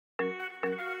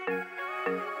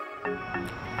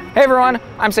Hey everyone,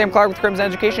 I'm Sam Clark with Crimson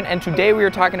Education, and today we are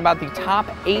talking about the top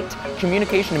 8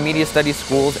 communication and media studies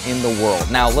schools in the world.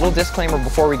 Now, a little disclaimer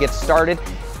before we get started.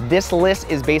 This list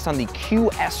is based on the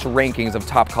QS rankings of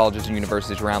top colleges and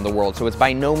universities around the world, so it's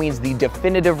by no means the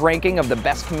definitive ranking of the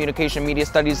best communication and media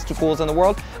studies schools in the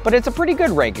world, but it's a pretty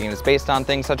good ranking. It's based on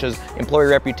things such as employee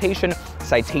reputation,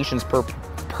 citations per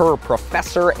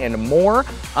professor, and more.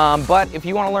 But if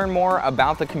you want to learn more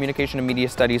about the Communication and Media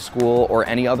Studies school or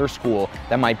any other school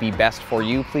that might be best for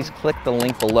you, please click the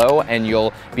link below and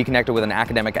you'll be connected with an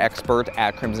academic expert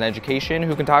at Crimson Education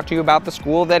who can talk to you about the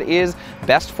school that is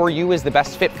best for you, is the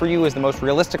best fit for you, is the most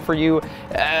realistic for you.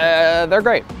 They're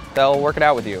great. They'll work it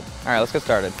out with you. All right, let's get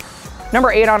started. Number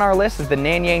 8 on our list is the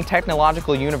Nanyang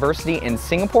Technological University in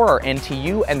Singapore, or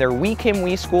NTU, and their Wee Kim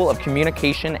Wee School of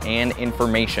Communication and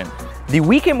Information. The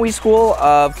Wee Kim Wee School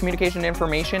of Communication and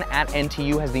Information at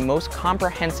NTU has the most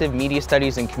comprehensive media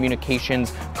studies and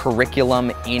communications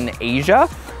curriculum in Asia.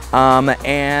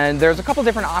 And there's a couple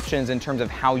different options in terms of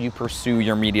how you pursue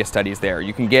your media studies there.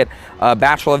 You can get a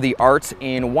Bachelor of the Arts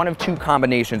in one of 2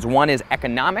 combinations. One is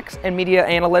economics and media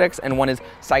analytics, and one is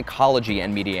psychology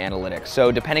and media analytics.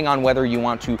 So depending on whether you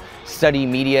want to study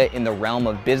media in the realm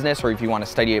of business, or if you want to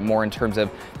study it more in terms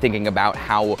of thinking about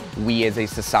how we as a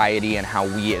society and how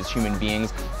we as human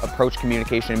beings approach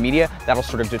communication and media, that'll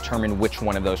sort of determine which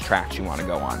one of those tracks you want to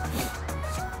go on.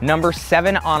 Number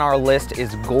 7 on our list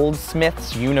is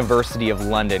Goldsmiths University of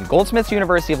London. Goldsmiths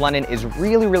University of London is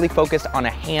really focused on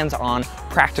a hands-on,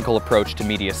 practical approach to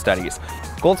media studies.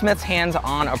 Goldsmiths'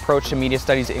 hands-on approach to media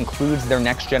studies includes their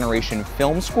Next Generation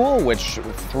Film School, which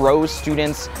throws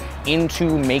students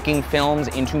into making films,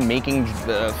 into making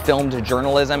filmed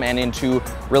journalism, and into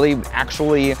really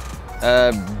actually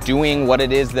doing what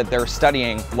it is that they're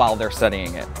studying while they're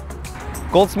studying it.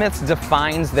 Goldsmiths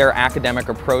defines their academic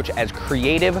approach as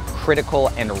creative, critical,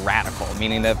 and radical,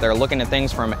 meaning that they're looking at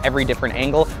things from every different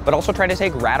angle, but also trying to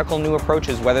take radical new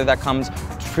approaches, whether that comes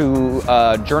to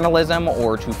journalism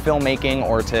or to filmmaking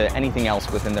or to anything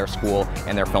else within their school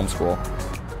and their film school.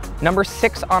 Number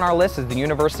 6 on our list is the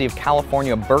University of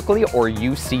California, Berkeley, or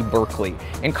UC Berkeley.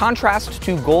 In contrast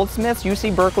to Goldsmiths,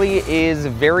 UC Berkeley is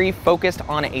very focused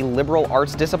on a liberal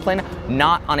arts discipline,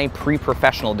 not on a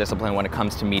pre-professional discipline when it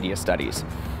comes to media studies.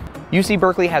 UC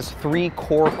Berkeley has 3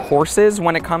 core courses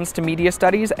when it comes to media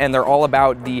studies, and they're all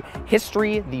about the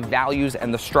history, the values,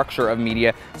 and the structure of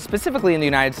media, specifically in the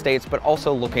United States, but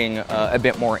also looking a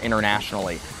bit more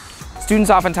internationally.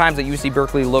 Students oftentimes at UC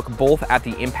Berkeley look both at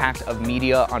the impact of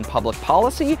media on public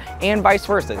policy and vice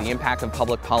versa, the impact of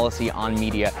public policy on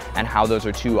media, and how those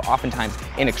are 2 oftentimes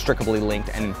inextricably linked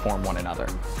and inform one another.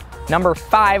 Number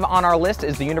 5 on our list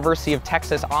is the University of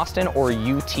Texas Austin, or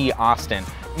UT Austin.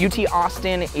 UT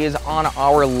Austin is on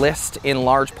our list in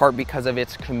large part because of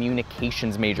its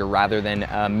communications major rather than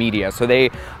media. So they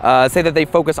say that they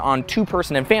focus on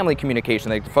 2-person and family communication.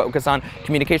 They focus on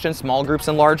communication in small groups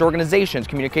and large organizations,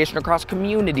 communication across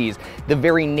communities, the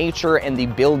very nature and the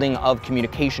building of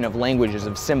communication, of languages,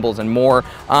 of symbols, and more.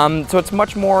 So it's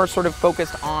much more sort of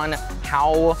focused on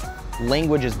how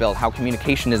language is built, how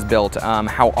communication is built,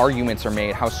 how arguments are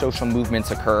made, how social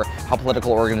movements occur, how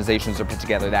political organizations are put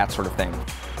together, that sort of thing.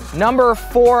 Number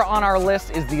 4 on our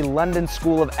list is the London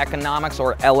School of Economics,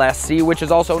 or LSE, which is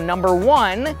also number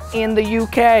 1 in the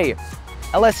UK.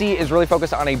 LSE is really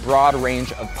focused on a broad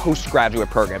range of postgraduate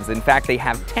programs. In fact, they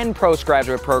have 10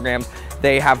 postgraduate programs.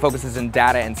 They have focuses in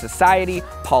data and society,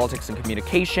 politics and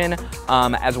communication,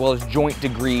 as well as joint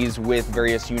degrees with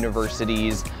various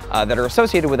universities that are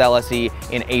associated with LSE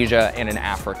in Asia and in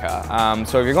Africa.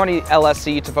 So if you're going to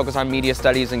LSE to focus on media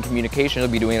studies and communication,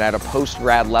 you'll be doing it at a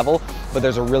post-grad level, but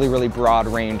there's a really broad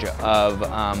range of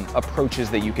approaches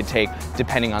that you could take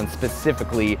depending on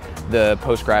specifically the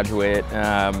postgraduate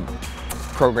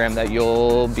program that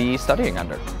you'll be studying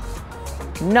under.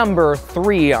 Number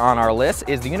 3 on our list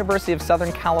is the University of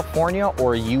Southern California,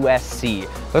 or USC.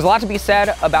 There's a lot to be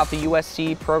said about the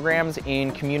USC programs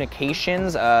in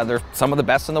communications. They're some of the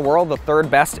best in the world, the 3rd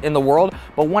best in the world,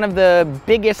 but one of the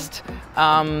biggest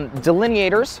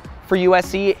delineators for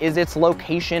USC is its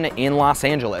location in Los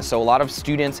Angeles. So a lot of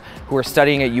students who are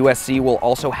studying at USC will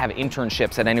also have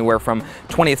internships at anywhere from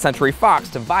 20th Century Fox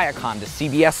to Viacom to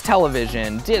CBS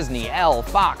Television, Disney, Elle,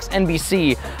 Fox,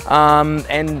 NBC,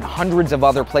 and hundreds of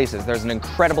other places. There's an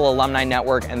incredible alumni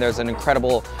network, and there's an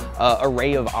incredible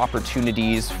array of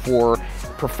opportunities for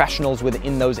professionals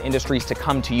within those industries to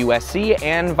come to USC,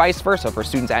 and vice versa for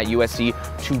students at USC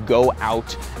to go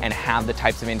out and have the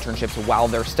types of internships while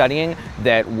they're studying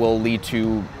that will lead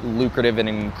to lucrative and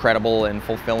incredible and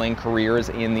fulfilling careers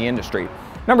in the industry.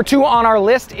 Number 2 on our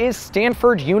list is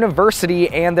Stanford University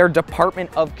and their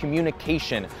Department of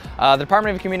Communication. The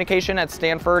Department of Communication at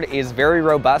Stanford is very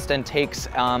robust and takes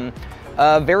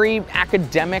a very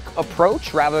academic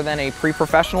approach rather than a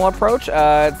pre-professional approach.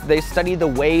 They study the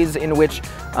ways in which,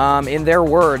 in their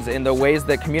words, in the ways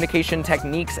that communication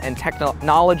techniques and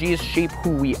technologies shape who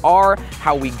we are,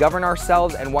 how we govern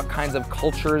ourselves, and what kinds of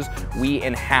cultures we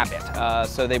inhabit.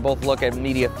 So they both look at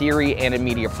media theory and at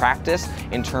media practice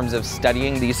in terms of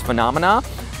studying these phenomena.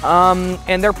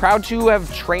 And they're proud to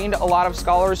have trained a lot of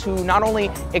scholars who not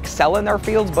only excel in their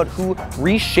fields, but who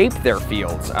reshape their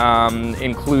fields,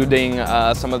 including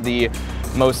some of the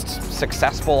most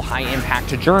successful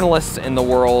high-impact journalists in the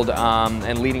world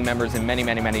and leading members in many,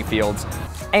 many, many fields.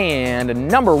 And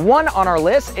number 1 on our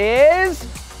list is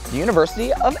the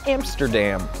University of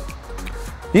Amsterdam.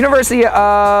 The University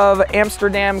of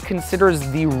Amsterdam considers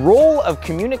the role of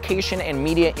communication and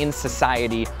media in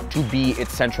society to be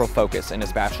its central focus in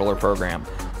its bachelor program.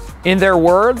 In their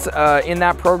words, in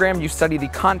that program, you study the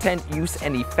content, use,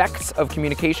 and effects of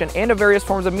communication and of various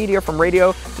forms of media, from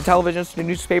radio to television to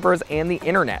newspapers and the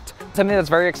internet. Something that's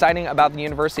very exciting about the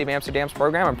University of Amsterdam's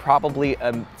program, and probably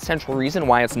a central reason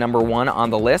why it's number 1 on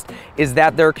the list, is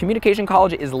that their communication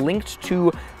college is linked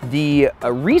to the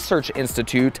research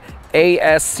institute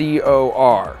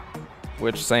ASCOR,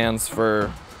 which stands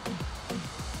for,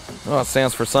 well, it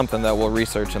stands for something that we'll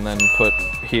research and then put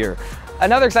here.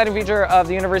 Another exciting feature of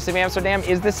the University of Amsterdam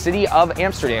is the city of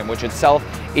Amsterdam, which itself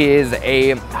is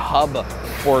a hub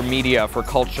for media, for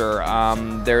culture.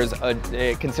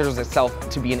 It considers itself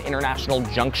to be an international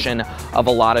junction of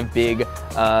a lot of big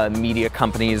media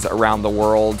companies around the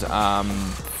world.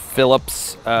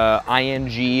 Philips,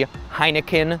 ING,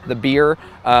 Heineken, the beer,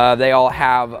 they all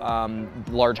have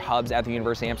large hubs at the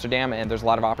University of Amsterdam, and there's a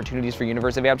lot of opportunities for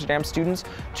University of Amsterdam students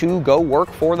to go work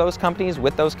for those companies,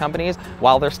 with those companies,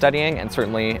 while they're studying, and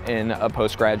certainly in a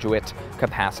postgraduate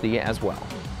capacity as well.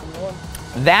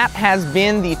 That has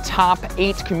been the top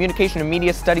 8 communication and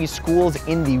media studies schools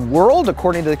in the world,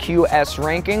 according to the QS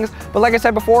rankings. But like I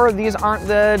said before, these aren't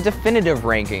the definitive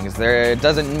rankings. It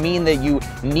doesn't mean that you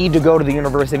need to go to the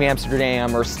University of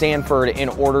Amsterdam or Stanford in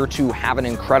order to have an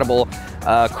incredible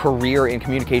career in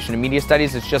communication and media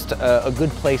studies. It's just a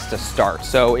good place to start.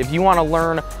 So if you want to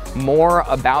learn more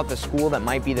about the school that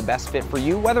might be the best fit for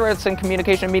you, whether it's in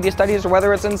communication and media studies or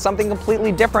whether it's in something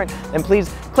completely different, then please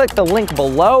click the link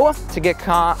below to get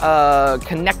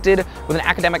connected with an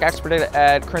academic expert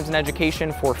at Crimson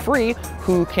Education for free,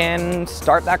 who can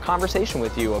start that conversation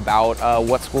with you about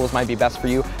what schools might be best for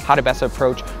you, how to best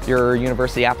approach your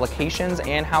university applications,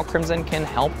 and how Crimson can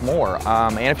help more.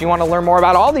 And if you want to learn more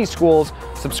about all these schools,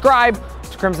 subscribe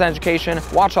to Crimson Education,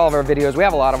 watch all of our videos. We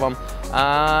have a lot of them.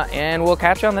 And we'll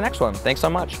catch you on the next one. Thanks so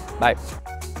much. Bye.